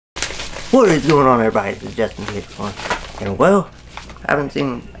What is going on, everybody? This is Justin One. And well, I've been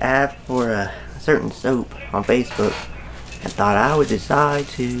seeing an ad for a certain soap on Facebook and thought I would decide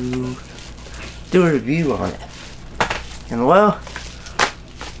to do a review on it. And well,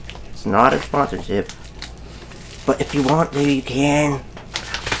 it's not a sponsorship, but if you want to, you can.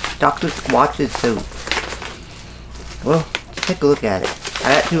 Dr. Squatch's soap. Well, let's take a look at it.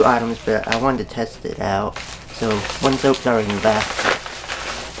 I got two items, but I wanted to test it out. So, one soap's already in the back.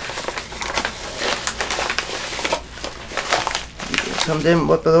 It comes in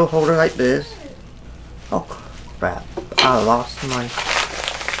with a little holder like this. Oh crap, I lost my...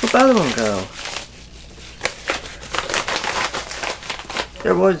 Where'd the other one go?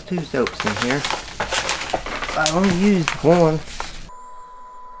 There was two soaps in here. I only used one.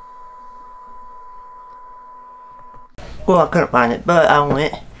 Well, I couldn't find it, but I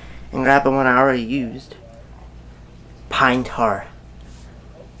went and grabbed the one I already used. Pine tar.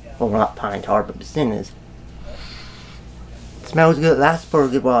 Well, not pine tar, but Bacinas. It smells good, lasts for a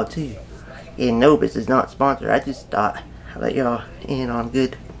good while too. And no, this is not sponsored. I just thought I'd let y'all in on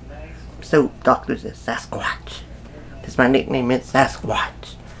good soap. Doctor's a Sasquatch. That's my nickname, it's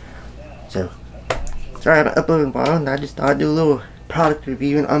Sasquatch. So, sorry I haven't uploaded in a while, and I just thought I'd do a little product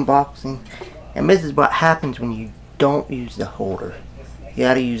review and unboxing. And this is what happens when you don't use the holder. You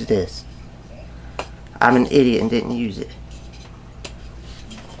gotta use this. I'm an idiot and didn't use it.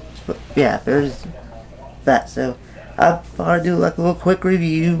 But yeah, there's that. So I thought I'd do like a little quick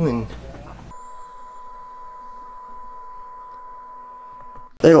review and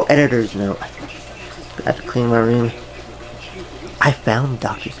little editor's note. I have to clean my room. I found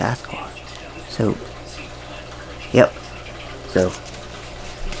Dr. Sasquatch. So yep. So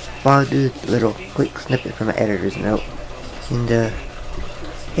I'll do a little quick snippet from my editor's note. And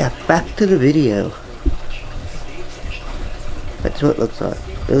yeah, back to the video. That's what it looks like.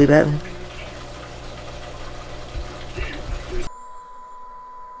 Really, Batman?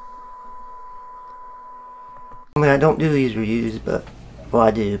 I mean, I don't do these reviews, but... Well, I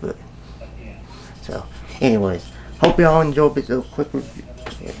do, but... So, anyways. Hope y'all enjoyed this little quick review.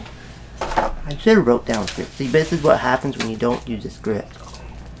 I should have wrote down script. See, this is what happens when you don't use a script.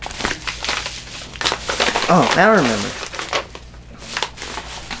 Oh, now I remember.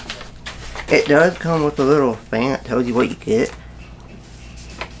 It does come with a little thing that tells you what you get.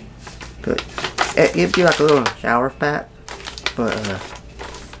 But it gives you like a little shower pack. But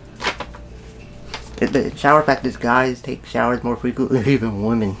the shower pack does guys take showers more frequently than even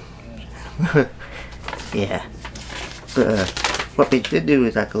women. Yeah. But what they should do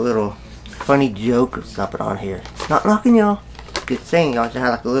is like a little funny joke or something on here. Not knocking y'all. Just saying y'all should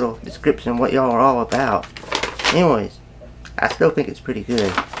have like a little description of what y'all are all about. Anyways, I still think it's pretty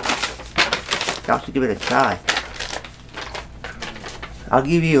good. Y'all should give it a try. I'll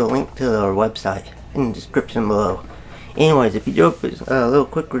give you a link to our website in the description below. Anyways, if you enjoyed this little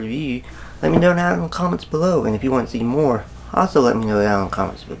quick review, let me know down in the comments below. And if you want to see more, also let me know down in the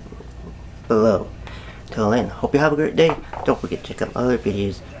comments below. Until then, hope you have a great day. Don't forget to check out my other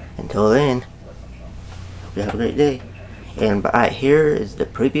videos. Until then, hope you have a great day. And right here is the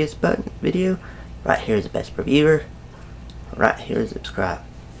previous button video. Right here is the best reviewer. Right here is subscribe.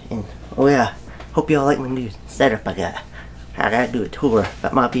 And oh yeah, hope y'all like my new setup I got. I gotta do a tour.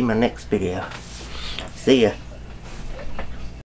 That might be my next video. See ya.